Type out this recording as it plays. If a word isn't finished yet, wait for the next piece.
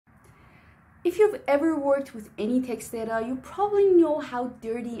If you've ever worked with any text data, you probably know how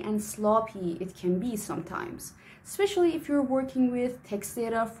dirty and sloppy it can be sometimes, especially if you're working with text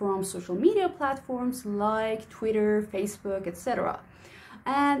data from social media platforms like Twitter, Facebook, etc.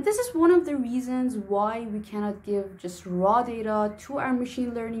 And this is one of the reasons why we cannot give just raw data to our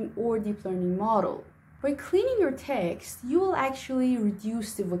machine learning or deep learning model. By cleaning your text, you will actually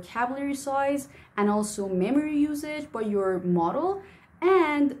reduce the vocabulary size and also memory usage by your model,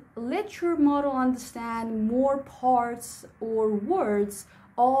 and let your model understand more parts or words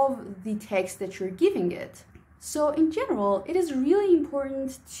of the text that you're giving it. So in general, it is really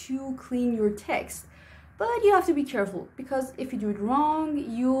important to clean your text, but you have to be careful because if you do it wrong,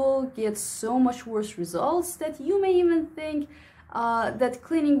 you'll get so much worse results that you may even think that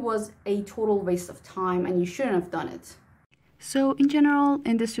cleaning was a total waste of time and you shouldn't have done it. So in general,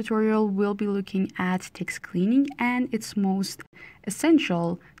 in this tutorial, we'll be looking at text cleaning and its most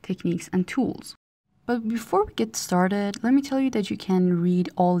essential techniques and tools. But before we get started, let me tell you that you can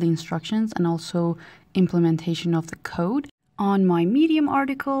read all the instructions and also implementation of the code on my Medium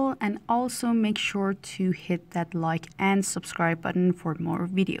article, and also make sure to hit that like and subscribe button for more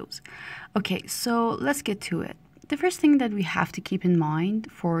videos. Okay, so let's get to it. The first thing that we have to keep in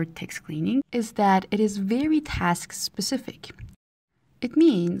mind for text cleaning is that it is very task specific. It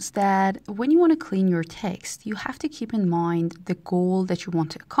means that when you want to clean your text, you have to keep in mind the goal that you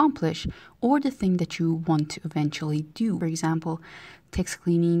want to accomplish or the thing that you want to eventually do. For example, text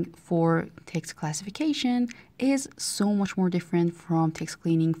cleaning for text classification is so much more different from text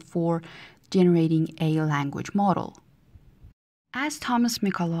cleaning for generating a language model. As Thomas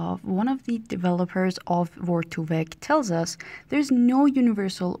Mikolov, one of the developers of Word2Vec, tells us, there's no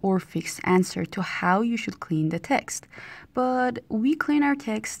universal or fixed answer to how you should clean the text. But we clean our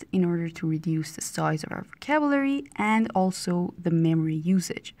text in order to reduce the size of our vocabulary and also the memory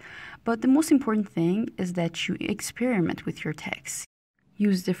usage. But the most important thing is that you experiment with your text.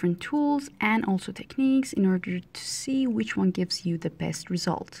 Use different tools and also techniques in order to see which one gives you the best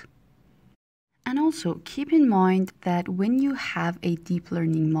result. And also keep in mind that when you have a deep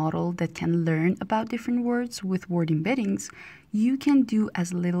learning model that can learn about different words with word embeddings, you can do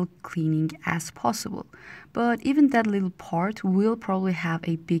as little cleaning as possible. But even that little part will probably have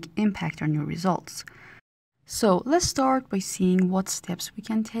a big impact on your results. So let's start by seeing what steps we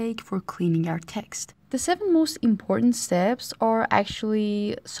can take for cleaning our text. The 7 most important steps are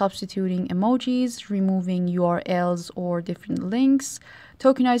actually substituting emojis, removing URLs or different links,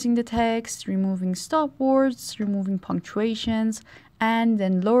 tokenizing the text, removing stopwords, removing punctuations, and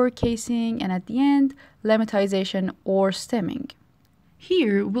then lowercasing, and at the end, limitization or stemming.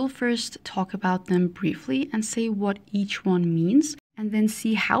 Here, we'll first talk about them briefly and say what each one means, and then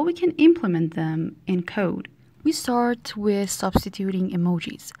see how we can implement them in code. We start with substituting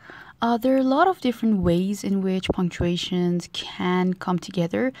emojis. There are a lot of different ways in which punctuations can come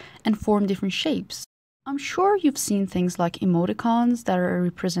together and form different shapes. I'm sure you've seen things like emoticons that are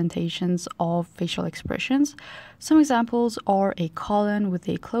representations of facial expressions. Some examples are a colon with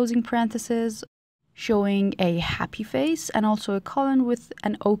a closing parenthesis showing a happy face, and also a colon with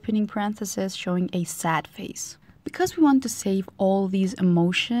an opening parenthesis showing a sad face. Because we want to save all these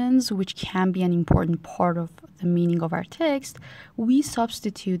emotions, which can be an important part of the meaning of our text, we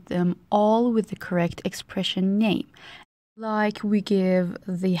substitute them all with the correct expression name. Like we give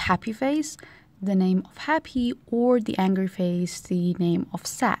the happy face the name of happy, or the angry face the name of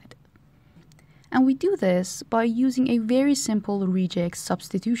sad. And we do this by using a very simple regex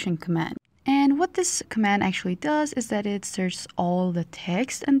substitution command. And what this command actually does is that it searches all the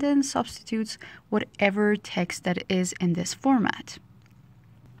text and then substitutes whatever text that is in this format.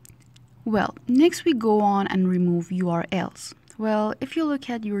 Well, next we go on and remove URLs. Well, if you look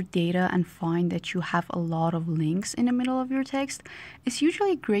at your data and find that you have a lot of links in the middle of your text, it's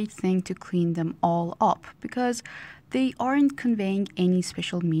usually a great thing to clean them all up because they aren't conveying any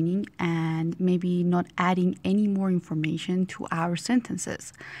special meaning and maybe not adding any more information to our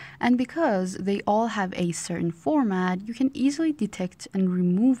sentences. And because they all have a certain format, you can easily detect and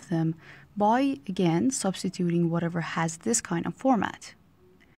remove them by, again, substituting whatever has this kind of format.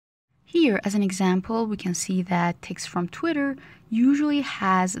 Here, as an example, we can see that text from Twitter usually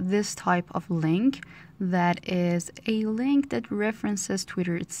has this type of link that is a link that references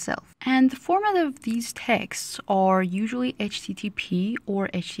Twitter itself. And the format of these texts are usually HTTP or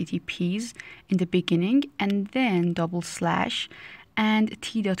HTTPs in the beginning, and then // and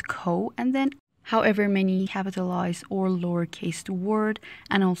t.co, and then however many capitalized or lowercase word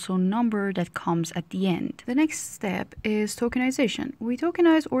and also number that comes at the end. The next step is tokenization. We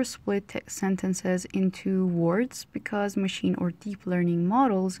tokenize or split sentences into words because machine or deep learning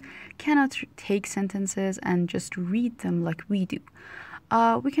models cannot take sentences and just read them like we do.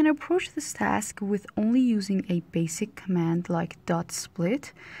 We can approach this task with only using a basic command like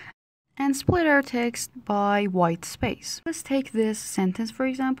 .split and split our text by white space. Let's take this sentence, for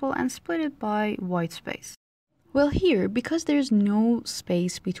example, and split it by white space. Well, here, because there's no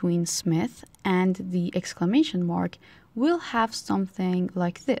space between Smith and the exclamation mark, we'll have something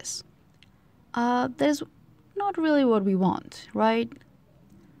like this. That's not really what we want, right?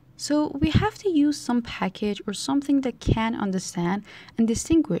 So we have to use some package or something that can understand and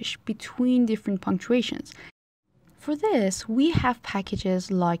distinguish between different punctuations. For this, we have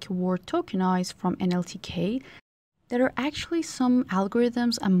packages like Word Tokenize from NLTK that are actually some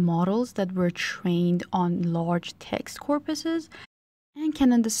algorithms and models that were trained on large text corpuses and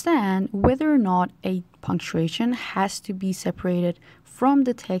can understand whether or not a punctuation has to be separated from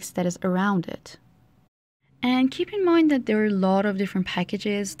the text that is around it. And keep in mind that there are a lot of different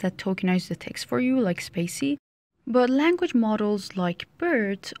packages that tokenize the text for you, like Spacey. But language models like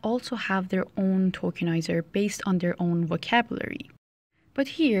BERT also have their own tokenizer based on their own vocabulary. But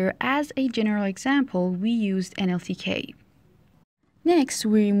here, as a general example, we used NLTK. Next,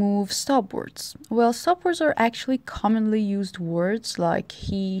 we remove stopwords. Well, stopwords are actually commonly used words like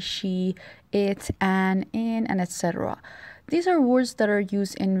he, she, it, an, in, and etc. These are words that are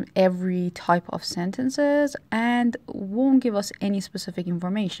used in every type of sentences and won't give us any specific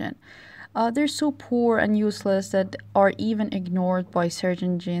information. They're so poor and useless that are even ignored by search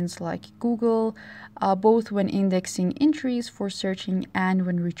engines like Google, both when indexing entries for searching and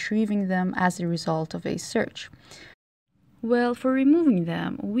when retrieving them as a result of a search. Well, for removing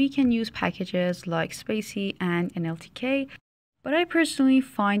them, we can use packages like Spacey and NLTK, but I personally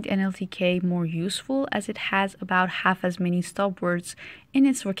find NLTK more useful as it has about half as many stopwords in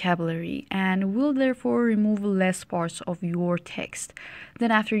its vocabulary and will therefore remove less parts of your text. Then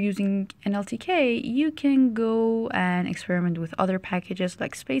after using NLTK, you can go and experiment with other packages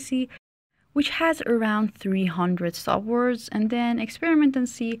like Spacey, which has around 300 stopwords, and then experiment and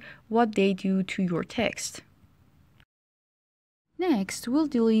see what they do to your text. Next, we'll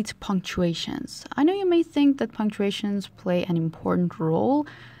delete punctuations. I know you may think that punctuations play an important role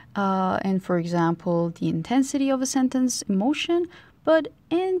in, for example, the intensity of a sentence emotion, but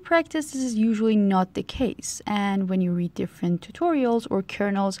in practice, this is usually not the case. And when you read different tutorials or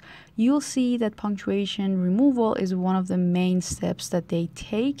kernels, you'll see that punctuation removal is one of the main steps that they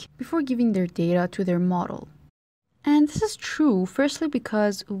take before giving their data to their model. And this is true, firstly,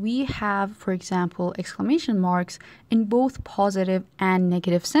 because we have, for example, exclamation marks in both positive and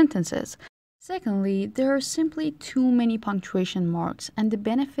negative sentences. Secondly, there are simply too many punctuation marks, and the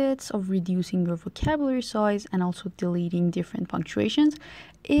benefits of reducing your vocabulary size and also deleting different punctuations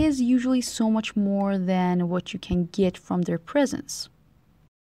is usually so much more than what you can get from their presence.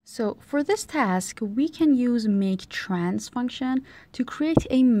 So for this task, we can use makeTrans function to create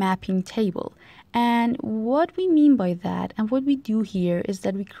a mapping table. And what we mean by that and what we do here is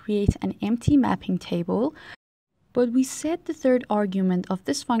that we create an empty mapping table, but we set the third argument of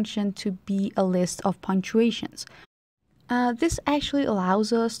this function to be a list of punctuations. This actually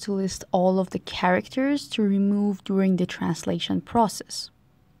allows us to list all of the characters to remove during the translation process.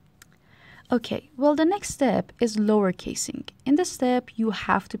 Okay, well, the next step is lowercasing. In this step, you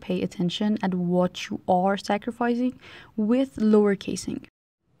have to pay attention at what you are sacrificing with lowercasing.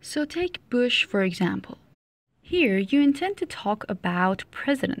 So take Bush, for example. Here, you intend to talk about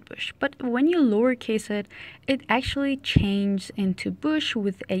President Bush, but when you lowercase it, it actually changes into Bush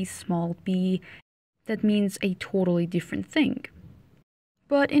with a small b. That means a totally different thing.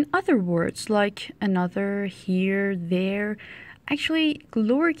 But in other words, like another, here, there, actually,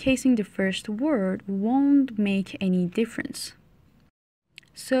 lowercasing the first word won't make any difference.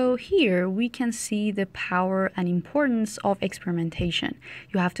 So here we can see the power and importance of experimentation.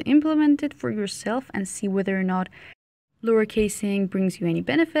 You have to implement it for yourself and see whether or not lowercasing brings you any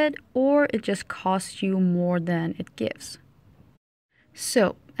benefit or it just costs you more than it gives.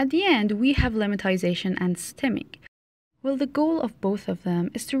 So at the end, we have limitization and stemming. Well, the goal of both of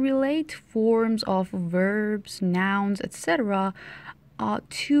them is to relate forms of verbs, nouns, etc.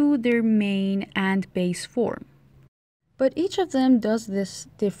 To their main and base form. But each of them does this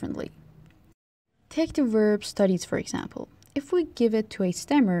differently. Take the verb studies, for example. If we give it to a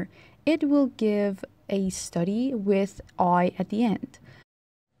stemmer, it will give a study with I at the end.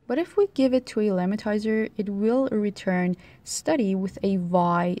 But if we give it to a limitizer, it will return study with a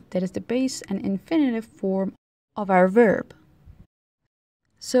y that is the base and infinitive form of our verb.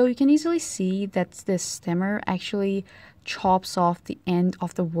 So you can easily see that this stemmer actually chops off the end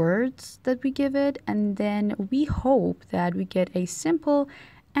of the words that we give it, and then we hope that we get a simple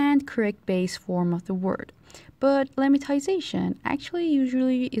and correct base form of the word. But limitization actually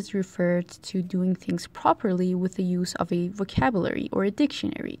usually is referred to doing things properly with the use of a vocabulary or a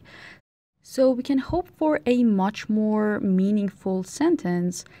dictionary. So we can hope for a much more meaningful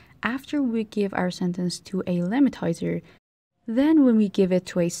sentence after we give our sentence to a limitizer than when we give it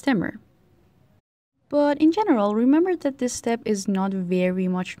to a stemmer. But in general, remember that this step is not very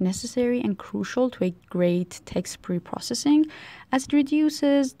much necessary and crucial to a great text pre-processing, as it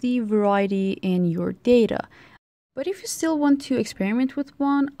reduces the variety in your data. But if you still want to experiment with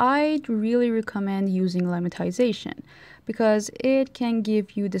one, I'd really recommend using limitization, because it can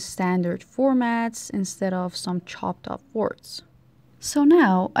give you the standard formats instead of some chopped up words. So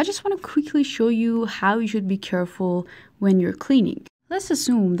now, I just want to quickly show you how you should be careful when you're cleaning. Let's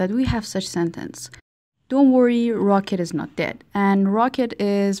assume that we have such sentence. Don't worry, Rocket is not dead. And Rocket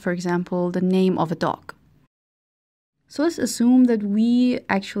is, for example, the name of a dog. So let's assume that we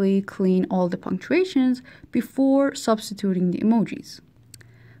actually clean all the punctuations before substituting the emojis.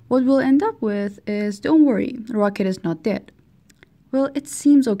 What we'll end up with is, don't worry, Rocket is not dead. Well, it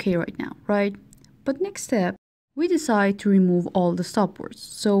seems okay right now, right? But next step, we decide to remove all the stopwords.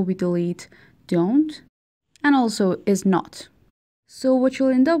 So we delete don't and also is not. So what you'll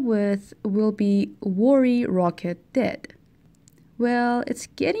end up with will be worry Rocket dead. Well, it's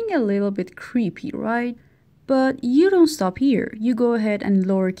getting a little bit creepy, right? But you don't stop here. You go ahead and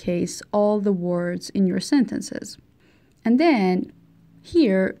lowercase all the words in your sentences. And then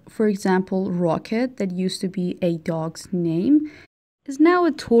here, for example, Rocket, that used to be a dog's name, is now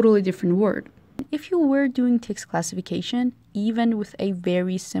a totally different word. If you were doing text classification, even with a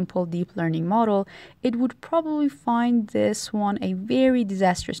very simple deep learning model, it would probably find this one a very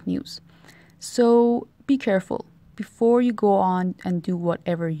disastrous news. So be careful. Before you go on and do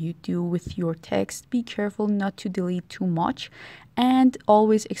whatever you do with your text, be careful not to delete too much and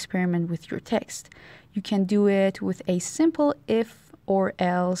always experiment with your text. You can do it with a simple if or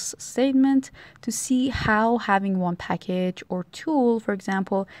else statement to see how having one package or tool, for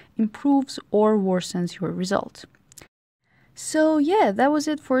example, improves or worsens your result. So yeah, that was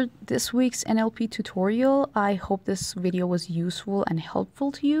it for this week's NLP tutorial. I hope this video was useful and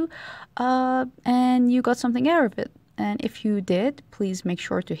helpful to you, and you got something out of it. And if you did, please make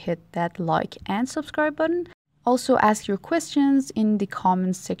sure to hit that like and subscribe button. Also ask your questions in the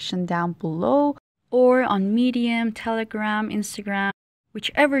comments section down below, or on Medium, Telegram, Instagram,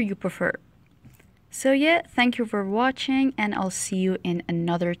 whichever you prefer. So yeah, thank you for watching, and I'll see you in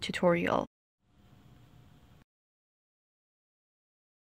another tutorial.